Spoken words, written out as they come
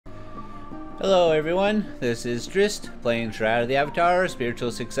Hello everyone, this is Trist, playing Shroud of the Avatar,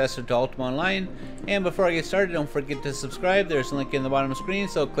 spiritual successor to Ultima Online. And before I get started, don't forget to subscribe. There's a link in the bottom of the screen,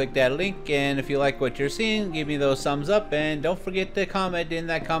 so click that link. And if you like what you're seeing, give me those thumbs up, and don't forget to comment in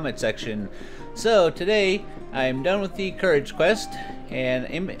that comment section. So today, I'm done with the Courage quest, and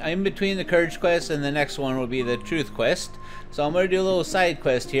in between the Courage quest and the next one will be the Truth quest. So I'm going to do a little side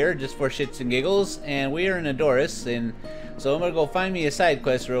quest here, just for shits and giggles, and we are in Ardoris, and so I'm going to go find me a side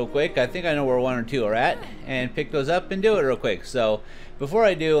quest real quick. I think I know where one or two are at, and pick those up and do it real quick. So before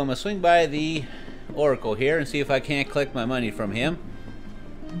I do, I'm going to swing by the Oracle here and see if I can't collect my money from him.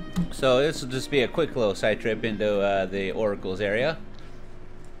 So this will just be a quick little side trip into the Oracle's area.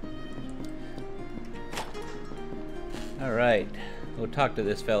 Alright, we'll talk to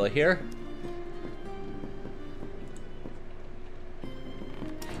this fella here.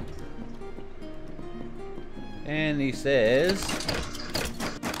 And he says,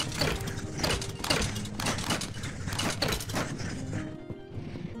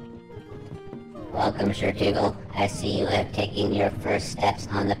 "Welcome, Shroud. I see you have taken your first steps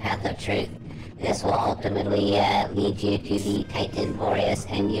on the path of truth. This will ultimately lead you to the Titan Boreas,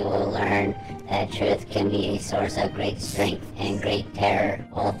 and you will learn that truth can be a source of great strength and great terror,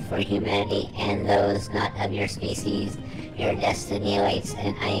 both for humanity and those not of your species. Your destiny awaits,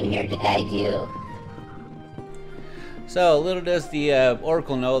 and I am here to guide you." So little does the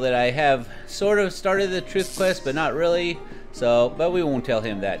Oracle know that I have sort of started the Truth quest, but not really. So, but we won't tell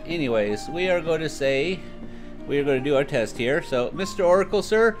him that. Anyways, we are going to do our test here. So, Mr. Oracle,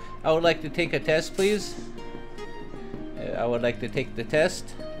 sir, I would like to take a test, please. I would like to take the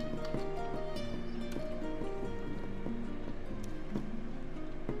test.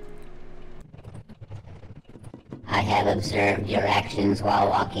 I have observed your actions while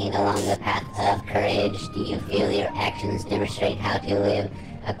walking along the path of courage. Do you feel your actions demonstrate how to live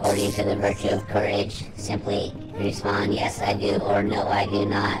according to the virtue of courage? Simply respond, "Yes, I do," or "No, I do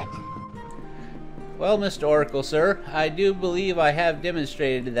not." Well, Mr. Oracle, sir, I do believe I have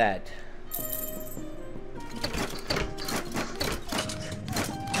demonstrated that.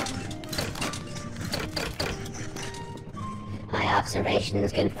 My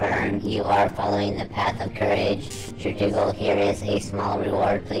observations confirm you are following the path of courage. Shroud, here is a small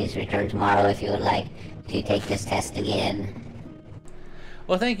reward. Please return tomorrow if you would like to take this test again.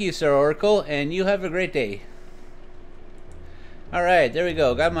 Well, thank you, Sir Oracle, and you have a great day. Alright, there we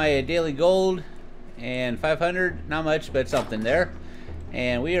go. Got my daily gold and 500. Not much, but something there.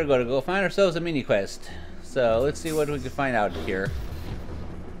 And we are going to go find ourselves a mini quest. So let's see what we can find out here.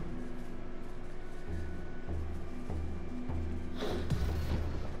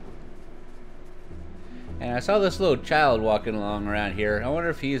 And I saw this little child walking along around here. I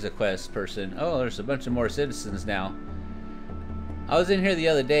wonder if he's a quest person. Oh, there's a bunch of more citizens now. I was in here the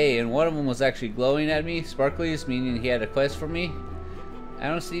other day and one of them was actually glowing at me, sparklies, meaning he had a quest for me. I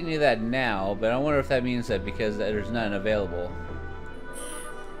don't see any of that now, but I wonder if that means that because there's none available.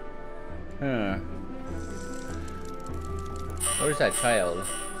 Huh. Where's that child?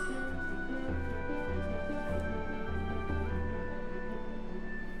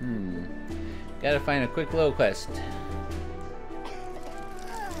 Gotta find a quick little quest.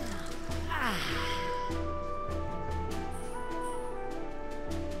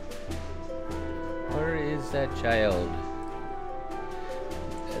 Where is that child?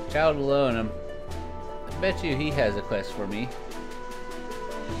 That child alone, I bet you he has a quest for me.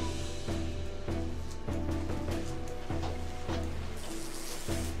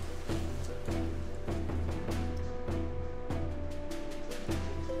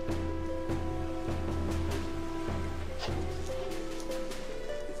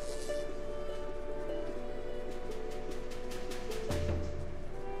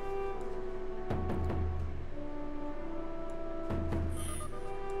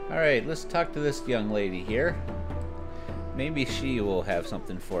 Alright, let's talk to this young lady here. Maybe she will have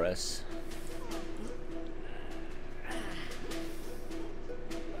something for us.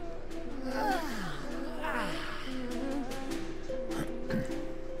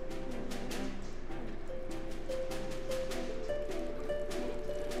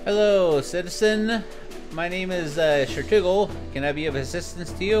 Hello, citizen. My name is Shroud. Can I be of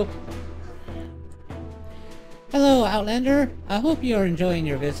assistance to you? Hello, Outlander. I hope you are enjoying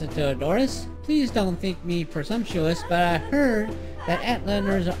your visit to Ardoris. Please don't think me presumptuous, but I heard that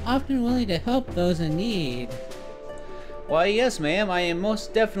Outlanders are often willing to help those in need. Why, yes, ma'am. I am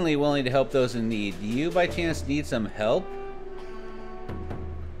most definitely willing to help those in need. Do you, by chance, need some help?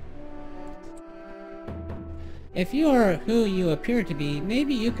 If you are who you appear to be,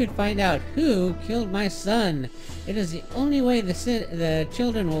 maybe you could find out who killed my son. It is the only way the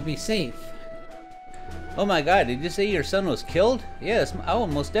children will be safe. Oh my god, did you say your son was killed? Yes, I will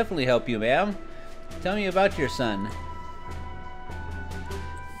most definitely help you, ma'am. Tell me about your son.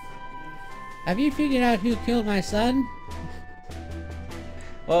 Have you figured out who killed my son?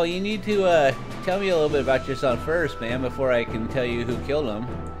 Well, you need to tell me a little bit about your son first, ma'am, before I can tell you who killed him.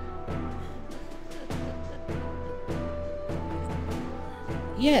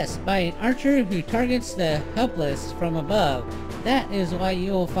 Yes, by an archer who targets the helpless from above. That is why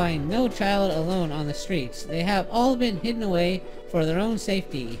you will find no child alone on the streets. They have all been hidden away for their own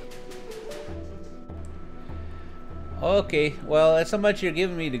safety. Okay, well, that's how much you're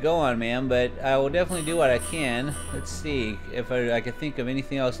giving me to go on, ma'am, but I will definitely do what I can. Let's see if I can think of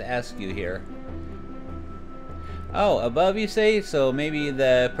anything else to ask you here. Oh, above you say? So maybe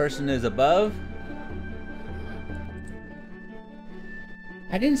the person is above?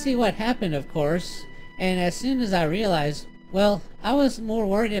 I didn't see what happened, of course, and as soon as I realized, well, I was more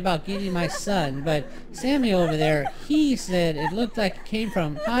worried about getting my son, but Sammy over there, he said it looked like it came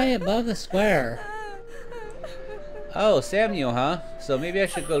from high above the square. Oh, Samuel, huh? So maybe I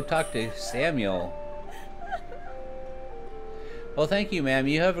should go talk to Samuel. Well, thank you, ma'am.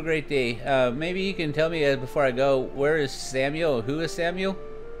 You have a great day. Maybe you can tell me before I go, where is Samuel? Who is Samuel?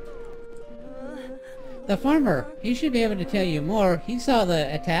 The farmer. He should be able to tell you more. He saw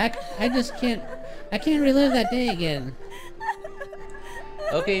the attack. I can't relive that day again.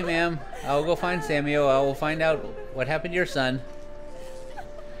 Okay, ma'am. I'll go find Samuel. I will find out what happened to your son.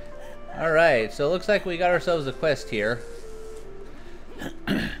 Alright, so it looks like we got ourselves a quest here.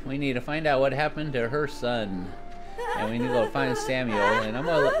 We need to find out what happened to her son. And we need to go find Samuel. And I'm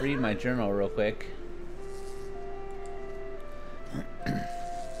going to read my journal real quick.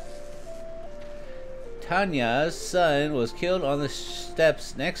 Tanya's son was killed on the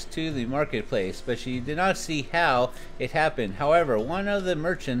steps next to the marketplace, but she did not see how it happened. However, one of the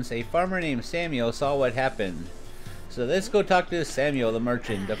merchants, a farmer named Samuel, saw what happened. So let's go talk to Samuel, the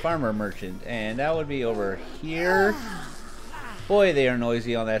merchant, the farmer merchant, and that would be over here. Boy, they are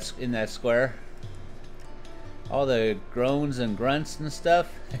noisy on in that square. All the groans and grunts and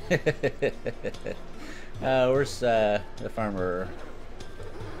stuff. Where's the farmer?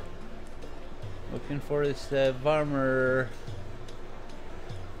 Looking for this farmer.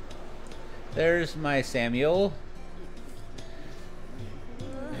 There's my Samuel.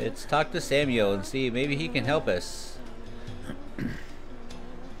 Let's talk to Samuel and see maybe he can help us.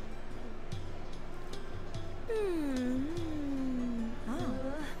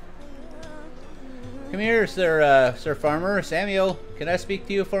 Come here, Sir Farmer. Samuel, can I speak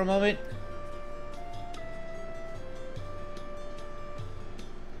to you for a moment?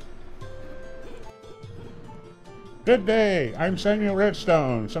 Good day. I'm Samuel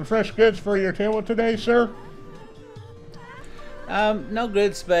Redstone. Some fresh goods for your table today, sir? No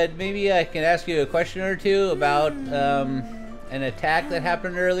goods, but maybe I can ask you a question or two about an attack that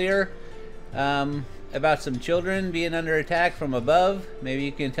happened earlier. About some children being under attack from above. Maybe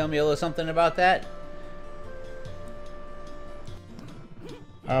you can tell me a little something about that?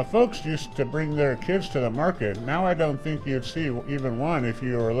 Folks used to bring their kids to the market. Now I don't think you'd see even one if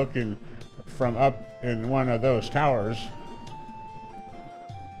you were looking from up in one of those towers.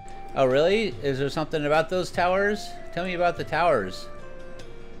 Oh, really? Is there something about those towers? Tell me about the towers.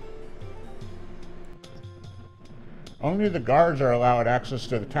 Only the guards are allowed access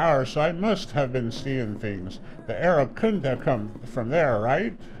to the tower, so I must have been seeing things. The arrow couldn't have come from there,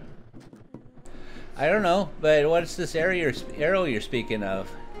 right? I don't know, but what's this arrow you're speaking of?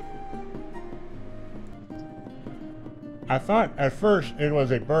 I thought at first it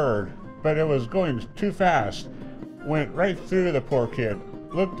was a bird, but it was going too fast. Went right through the poor kid.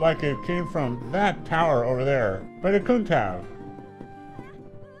 Looked like it came from that tower over there, but it couldn't have.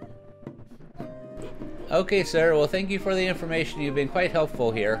 Okay, sir. Well, thank you for the information. You've been quite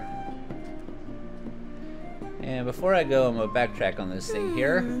helpful here. And before I go, I'm going to backtrack on this thing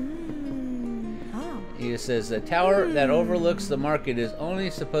here. It says, the tower that overlooks the market is only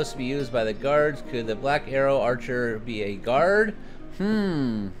supposed to be used by the guards. Could the Black Arrow Archer be a guard?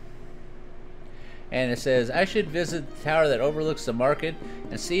 And it says, I should visit the tower that overlooks the market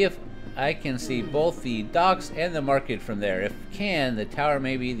and see if I can see both the docks and the market from there. If can, the tower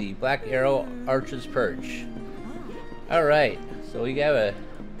may be the Black Arrow Archer's perch. Alright, so we have a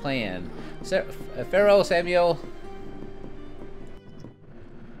plan. Farewell, Samuel.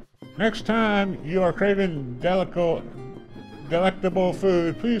 Next time you are craving delectable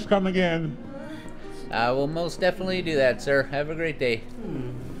food, please come again. I will most definitely do that, sir. Have a great day.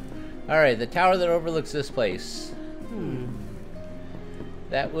 Alright, the tower that overlooks this place.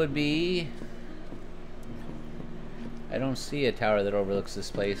 That would be... I don't see a tower that overlooks this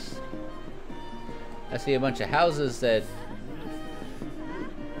place. I see a bunch of houses that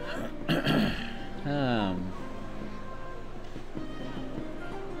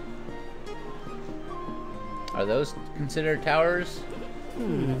are those considered towers?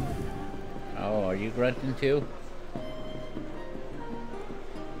 Oh, are you grunting too?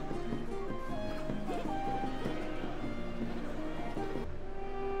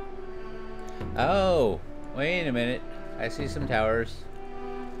 Oh, wait a minute. I see some towers.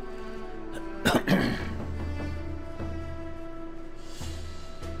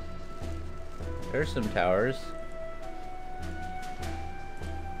 There's some towers.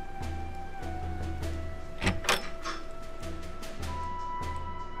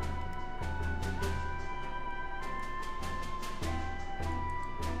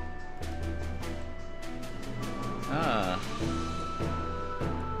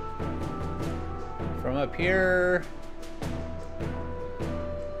 From up here,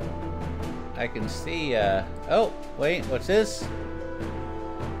 I can see, oh, wait, what's this?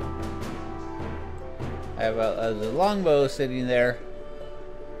 I have a longbow sitting there.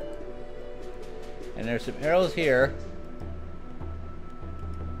 And there's some arrows here.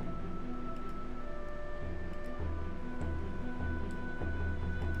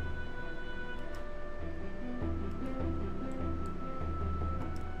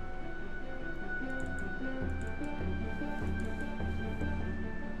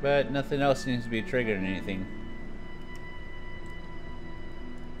 But nothing else seems to be triggering anything.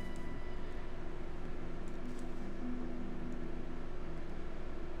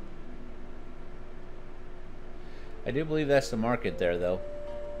 I do believe that's the market there, though.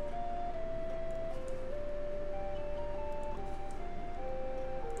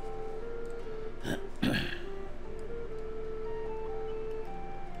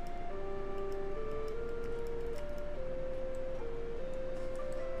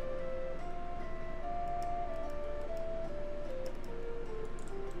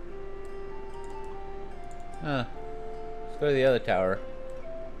 Let's go to the other tower.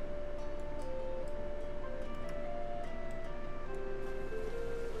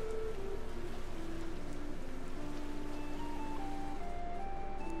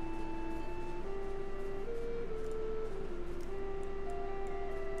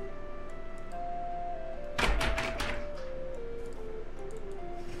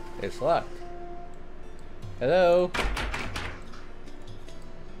 It's locked. Hello?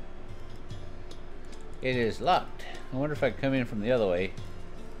 It is locked. I wonder if I can come in from the other way.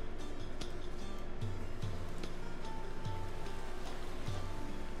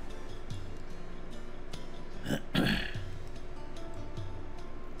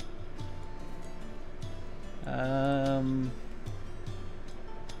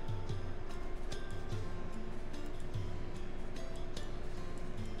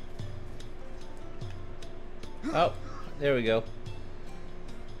 Oh, there we go.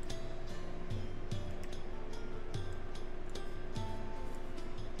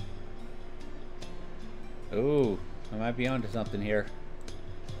 Ooh, I might be onto something here.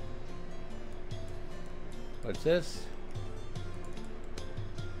 What's this?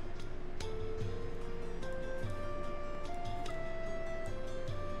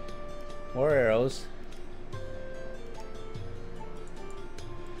 More arrows.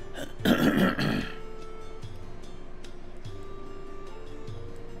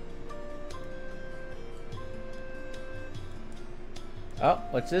 Oh,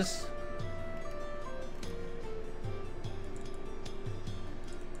 what's this?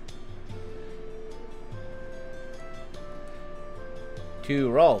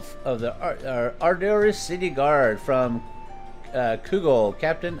 To Rolf of the Ardoris City Guard from Kugel,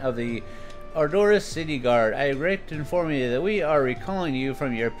 captain of the Ardoris City Guard. I regret to inform you that we are recalling you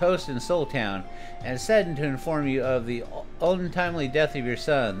from your post in Soul Town and saddened to inform you of the untimely death of your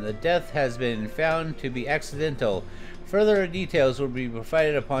son. The death has been found to be accidental. Further details will be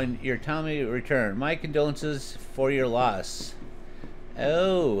provided upon your timely return. My condolences for your loss.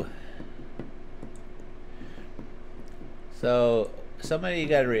 Oh. So, somebody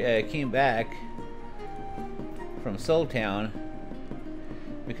came back from Soul Town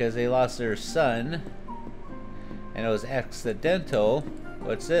because they lost their son. And it was accidental.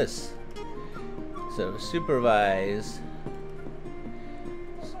 What's this? So, supervise.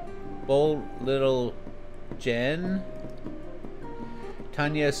 Bold little Jen.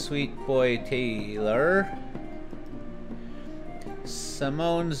 Tanya, sweet boy Taylor.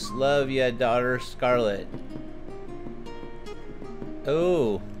 Simone's love ya daughter Scarlet.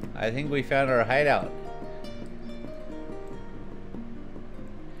 Oh, I think we found our hideout.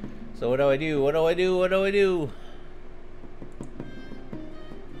 So what do I do? What do I do? What do I do?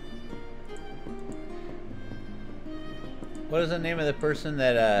 What is the name of the person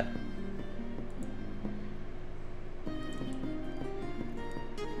that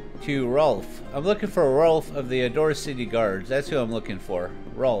to Rolf. I'm looking for Rolf of the Ardoris City Guards. That's who I'm looking for.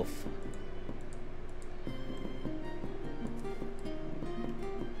 Rolf.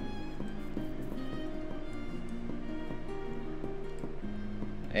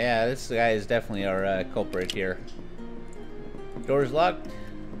 Yeah, this guy is definitely our culprit here. Door's locked.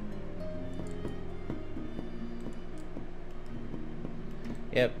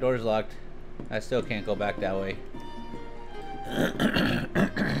 Yep, door's locked. I still can't go back that way.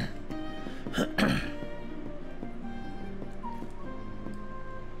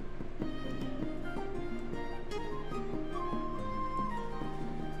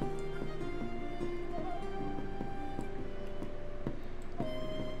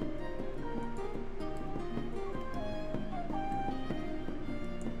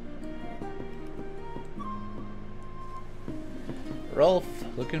 Rolf,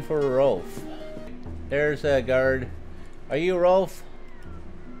 looking for Rolf. There's a guard. Are you Rolf?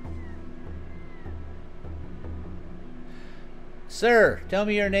 Sir, tell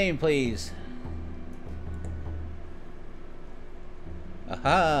me your name, please.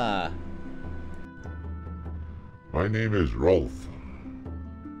 Aha! My name is Rolf.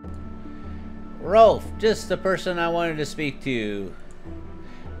 Rolf, just the person I wanted to speak to.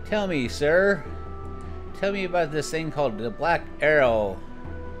 Tell me, sir. Tell me about this thing called the Black Arrow.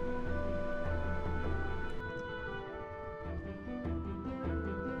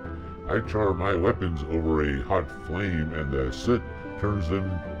 I char my weapons over a hot flame and the soot turns them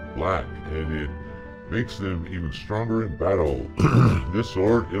black and it makes them even stronger in battle. This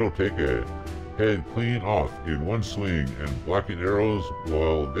sword, it'll take a head clean off in one swing and blackened arrows,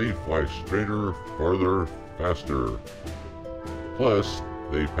 well, they fly straighter, farther, faster. Plus,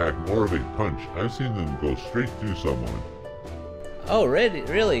 they pack more of a punch. I've seen them go straight through someone. Oh,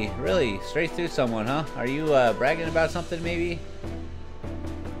 really? Straight through someone, huh? Are you bragging about something, maybe?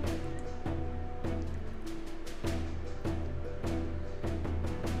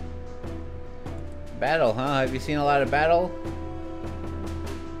 Battle, huh? Have you seen a lot of battle?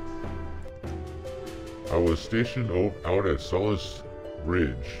 I was stationed out at Solace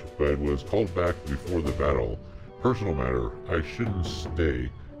Ridge, but was called back before the battle. Personal matter, I shouldn't stay,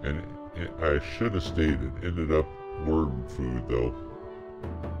 and I should have stayed and ended up worm food though.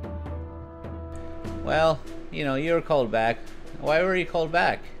 Well, you know, you were called back. Why were you called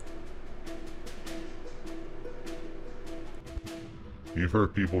back? You've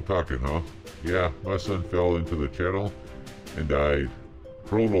heard people talking, huh? Yeah, my son fell into the channel and died.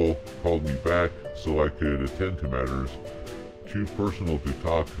 Proto called me back so I could attend to matters. Too personal to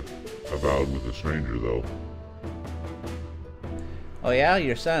talk about with a stranger though. Oh yeah,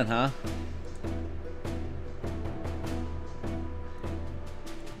 your son, huh?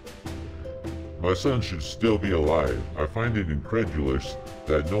 My son should still be alive. I find it incredulous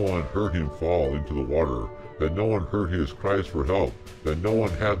that no one heard him fall into the water, that no one heard his cries for help, that no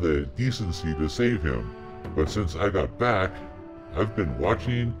one had the decency to save him. But since I got back, I've been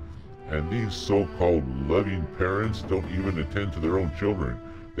watching, and these so-called loving parents don't even attend to their own children.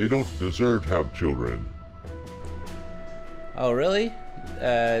 They don't deserve to have children. Oh really?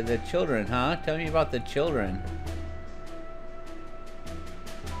 The children, huh? Tell me about the children.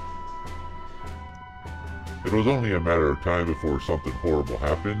 It was only a matter of time before something horrible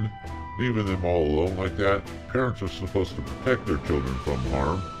happened. Leaving them all alone like that, parents are supposed to protect their children from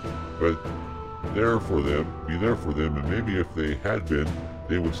harm, but be there for them, and maybe if they had been,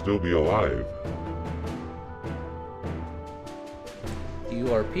 they would still be alive.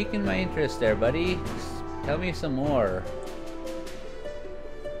 You are piquing my interest there, buddy. Tell me some more.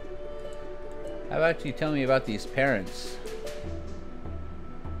 How about you tell me about these parents?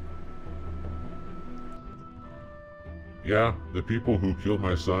 Yeah, the people who killed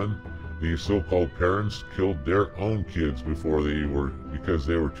my son, the so-called parents, killed their own kids because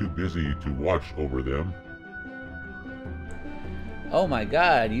they were too busy to watch over them. Oh my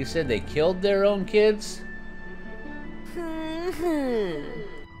god, you said they killed their own kids?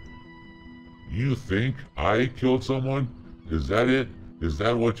 You think I killed someone? Is that it? Is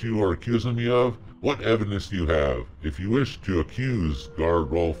that what you are accusing me of? What evidence do you have? If you wish to accuse Guard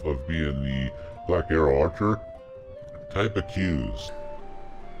Rolf of being the Black Arrow Archer, type accuse.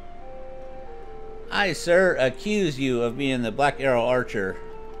 I, sir, accuse you of being the Black Arrow Archer.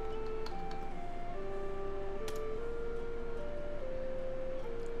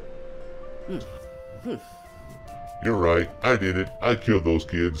 You're right, I did it. I killed those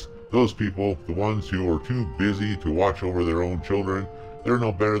kids. Those people, the ones who were too busy to watch over their own children, they're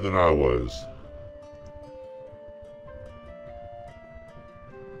no better than I was.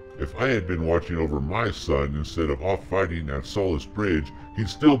 If I had been watching over my son instead of off fighting at Solace Bridge, he'd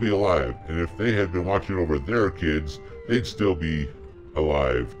still be alive. And if they had been watching over their kids, they'd still be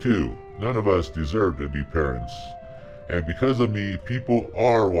alive too. None of us deserve to be parents. And because of me, people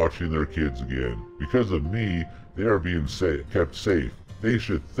are watching their kids again. Because of me, they are being kept safe. They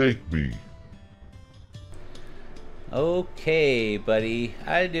should thank me. Okay, buddy.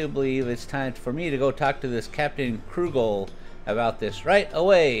 I do believe it's time for me to go talk to this Captain Krugel about this right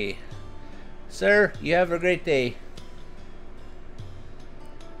away. Sir, you have a great day.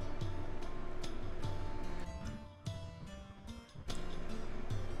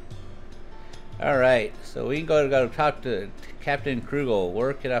 Alright, so we can go talk to Captain Krugel.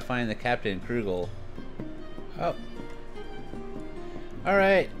 Where can I find the Captain Krugel? Oh.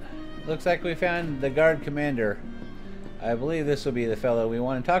 Alright, looks like we found the guard commander. I believe this will be the fellow we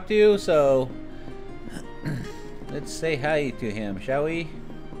want to talk to, so let's say hi to him, shall we?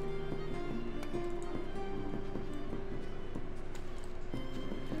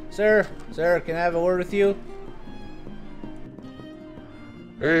 Sir, can I have a word with you?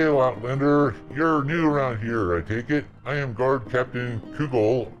 Hey, Outlander, you're new around here, I take it. I am Guard Captain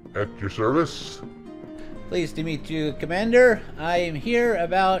Kugel at your service. Pleased to meet you, Commander. I am here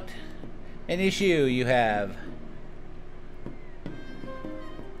about an issue you have.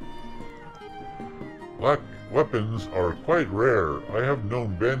 Black weapons are quite rare. I have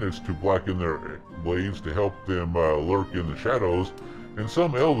known bandits to blacken their blades to help them lurk in the shadows, and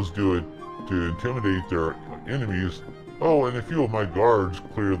some elves do it to intimidate their enemies. Oh, and a few of my guards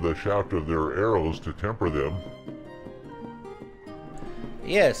clear the shaft of their arrows to temper them.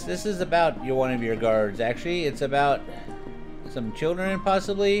 Yes, this is about one of your guards, actually. It's about some children,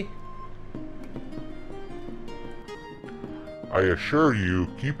 possibly. I assure you,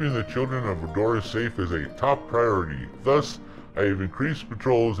 keeping the children of Ardoris safe is a top priority. Thus, I have increased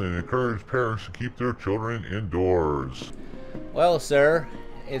patrols and encouraged parents to keep their children indoors. Well, sir,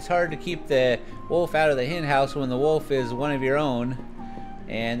 it's hard to keep the wolf out of the hen house when the wolf is one of your own,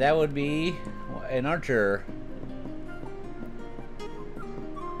 and that would be an archer.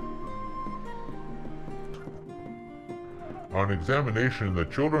 On examination, the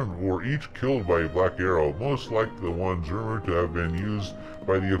children were each killed by a black arrow, most like the ones rumored to have been used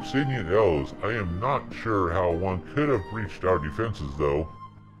by the Obsidian Elves. I am not sure how one could have breached our defenses, though.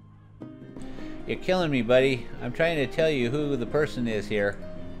 You're killing me, buddy. I'm trying to tell you who the person is here.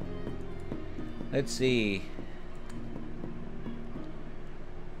 Let's see.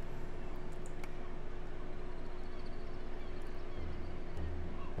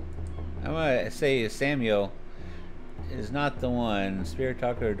 I'm gonna say Samuel is not the one. Spirit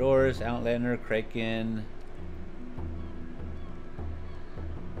Talker, Ardoris, Outlander, Kraken.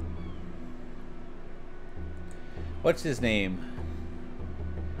 What's his name?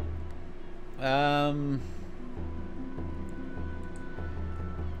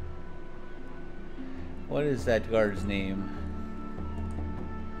 What is that guard's name?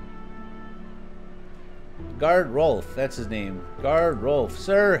 Guard Rolf, that's his name. Guard Rolf.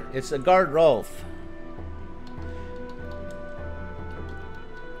 Sir, it's a Guard Rolf.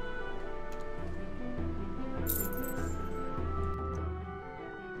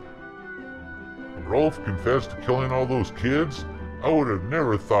 Rolf confessed to killing all those kids? I would have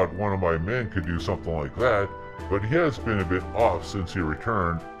never thought one of my men could do something like that, but he has been a bit off since he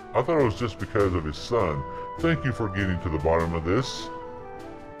returned. I thought it was just because of his son. Thank you for getting to the bottom of this.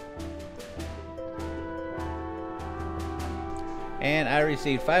 And I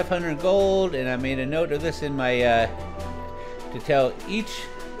received 500 gold, and I made a note of this in my, to tell each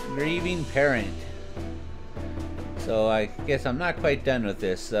grieving parent. So I guess I'm not quite done with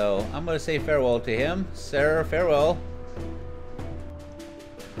this, so I'm going to say farewell to him. Sir, farewell.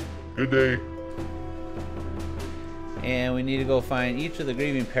 Good day. And we need to go find each of the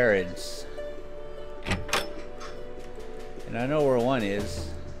grieving parents. And I know where one is.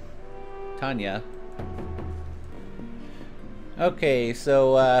 Tanya. Okay,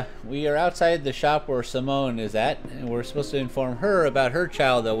 so we are outside the shop where Simone is at, and we're supposed to inform her about her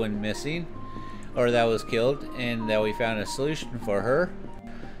child that went missing, or that was killed, and that we found a solution for her.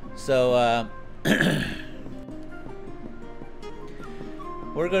 So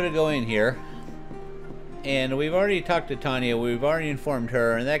we're going to go in here, and we've already talked to Tanya. We've already informed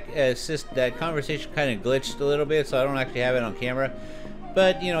her, and that conversation kind of glitched a little bit, so I don't actually have it on camera.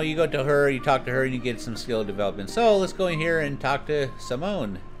 But, you know, you go to her, you talk to her, and you get some skill development. So, let's go in here and talk to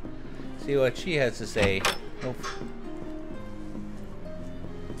Simone. See what she has to say. Oh.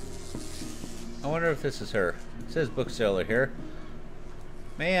 I wonder if this is her. It says bookseller here.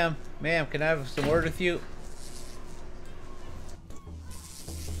 Ma'am, can I have some word with you?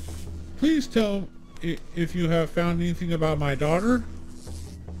 please tell if you have found anything about my daughter?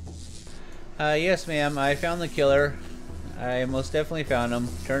 Yes, ma'am. I found the killer. I most definitely found him.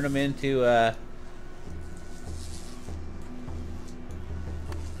 Turned him into,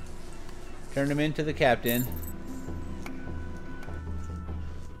 the captain.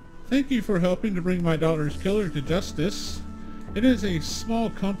 Thank you for helping to bring my daughter's killer to justice. It is a small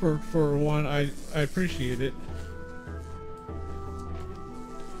comfort for one. I appreciate it.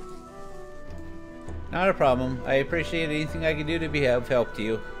 Not a problem. I appreciate anything I can do to be of help to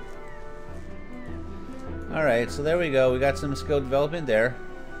you. Alright, so there we go. We got some skill development there.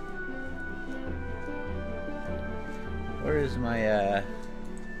 Where is my,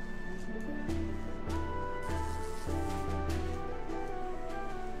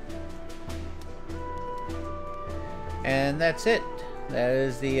 And that's it. That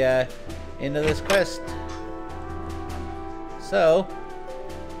is the end of this quest. So,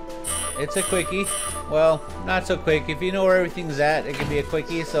 it's a quickie. Well, not so quick. If you know where everything's at, it can be a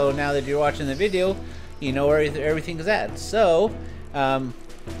quickie. So now that you're watching the video, you know where everything's at. So, I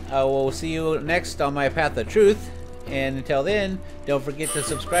will see you next on my Path of Truth. And until then, don't forget to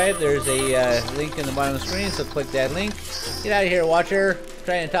subscribe. There's a link in the bottom of the screen, so click that link. Get out of here, watcher.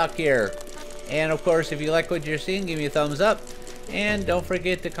 Trying to talk here. And of course, if you like what you're seeing, give me a thumbs up. And don't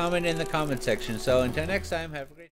forget to comment in the comment section. So until next time, have a great